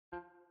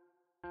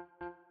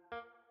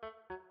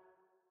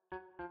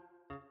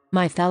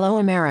My fellow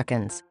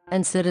Americans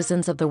and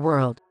citizens of the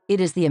world,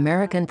 it is the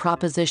American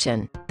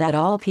proposition that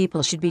all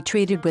people should be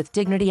treated with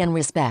dignity and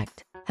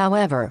respect.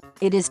 However,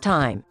 it is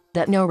time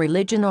that no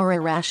religion or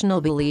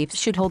irrational beliefs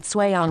should hold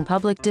sway on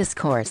public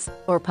discourse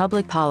or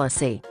public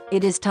policy.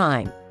 It is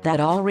time that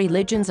all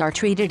religions are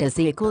treated as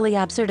equally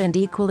absurd and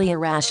equally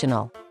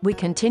irrational. We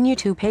continue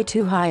to pay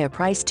too high a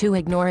price to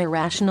ignore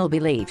irrational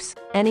beliefs.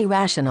 Any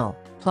rational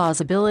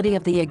plausibility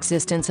of the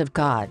existence of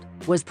God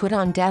was put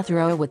on death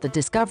row with the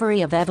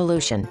discovery of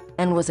evolution,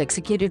 and was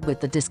executed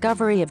with the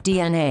discovery of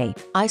DNA.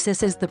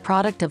 ISIS is the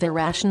product of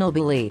irrational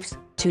beliefs.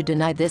 To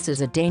deny this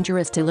is a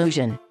dangerous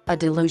delusion, a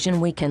delusion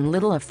we can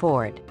little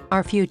afford.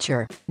 Our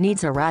future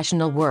needs a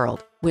rational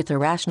world, with a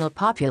rational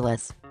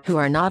populace, who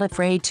are not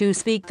afraid to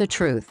speak the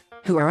truth,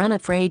 who are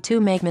unafraid to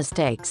make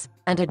mistakes,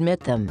 and admit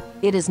them.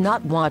 It is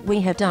not what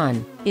we have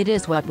done, it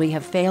is what we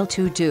have failed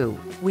to do.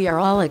 We are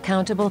all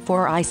accountable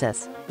for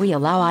ISIS. We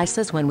allow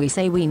ISIS when we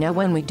say we know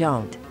when we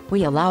don't.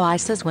 We allow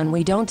ISIS when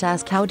we don't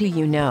ask how do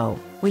you know.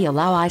 We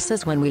allow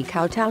ISIS when we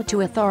kowtow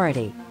to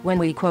authority, when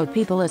we quote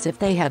people as if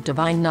they have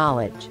divine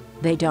knowledge.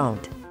 They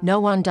don't. No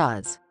one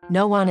does.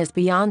 No one is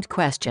beyond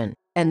question,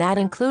 and that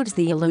includes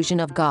the illusion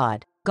of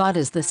God. God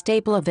is the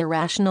staple of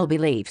irrational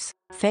beliefs.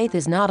 Faith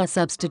is not a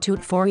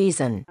substitute for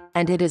reason,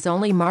 and it is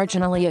only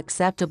marginally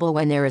acceptable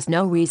when there is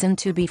no reason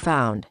to be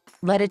found.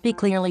 Let it be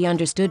clearly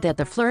understood that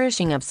the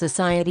flourishing of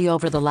society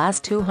over the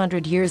last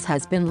 200 years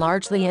has been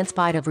largely in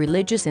spite of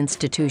religious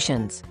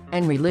institutions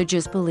and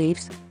religious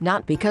beliefs,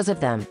 not because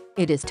of them.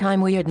 It is time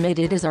we admit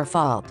it is our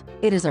fault.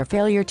 It is our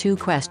failure to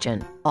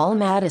question all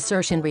mad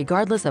assertion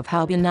regardless of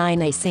how benign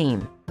they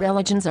seem.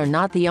 Religions are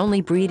not the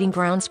only breeding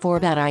grounds for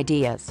bad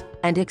ideas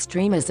and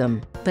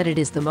extremism, but it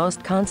is the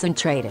most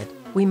concentrated.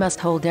 We must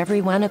hold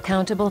everyone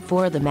accountable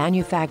for the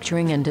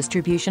manufacturing and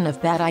distribution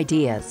of bad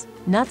ideas,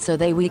 not so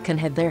that we can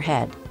have their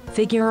head,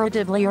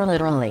 figuratively or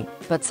literally,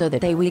 but so that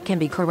they can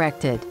be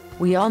corrected.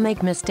 We all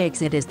make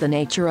mistakes. It is the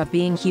nature of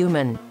being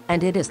human,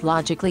 and it is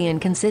logically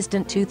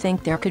inconsistent to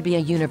think there could be a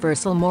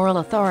universal moral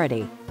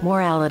authority.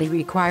 Morality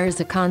requires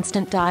a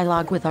constant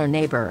dialogue with our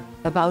neighbor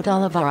about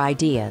all of our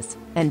ideas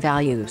and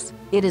values.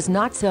 It is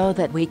not so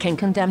that we can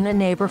condemn a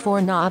neighbor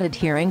for not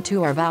adhering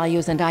to our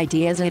values and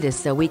ideas. It is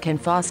so we can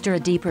foster a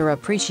deeper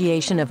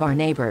appreciation of our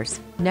neighbors.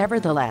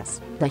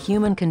 Nevertheless, the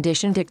human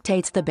condition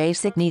dictates the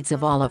basic needs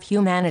of all of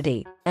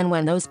humanity, and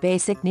when those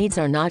basic needs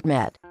are not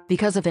met,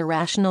 because of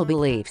irrational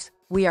beliefs,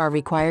 we are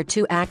required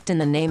to act in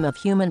the name of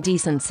human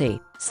decency.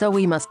 So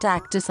we must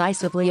act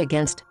decisively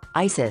against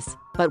ISIS,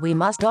 but we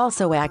must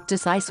also act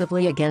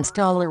decisively against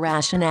all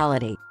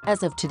irrationality.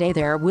 As of today,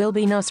 there will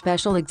be no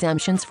special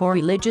exemptions for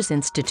religious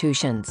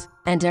institutions,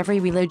 and every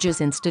religious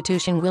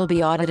institution will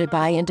be audited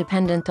by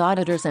independent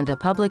auditors, and a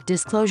public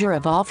disclosure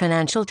of all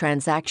financial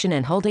transaction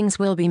and holdings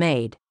will be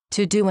made.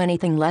 To do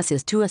anything less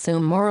is to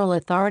assume moral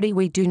authority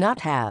we do not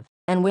have,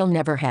 and will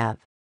never have.